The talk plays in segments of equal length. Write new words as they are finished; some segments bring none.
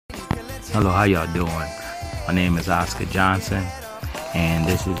Hello, how y'all doing? My name is Oscar Johnson, and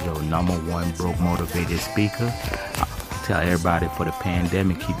this is your number one broke motivated speaker. Tell everybody for the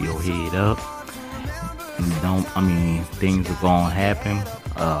pandemic, keep your head up. Things are gonna happen.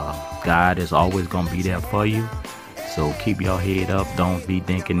 God is always gonna be there for you. So keep your head up. Don't be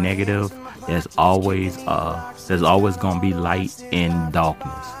thinking negative. There's always gonna be light in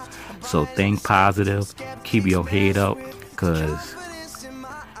darkness. So think positive. Keep your head up, cause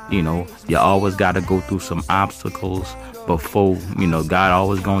you always got to go through some obstacles before, God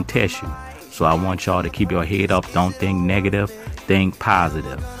always going to test you. So I want y'all to keep your head up. Don't think negative, think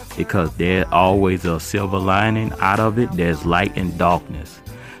positive, because there's always a silver lining out of it. There's light and darkness.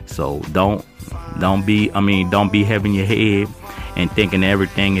 So don't be having your head and thinking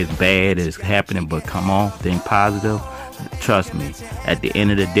everything is bad is happening, but come on, think positive. Trust me, at the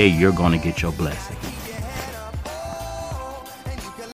end of the day, you're going to get your blessing.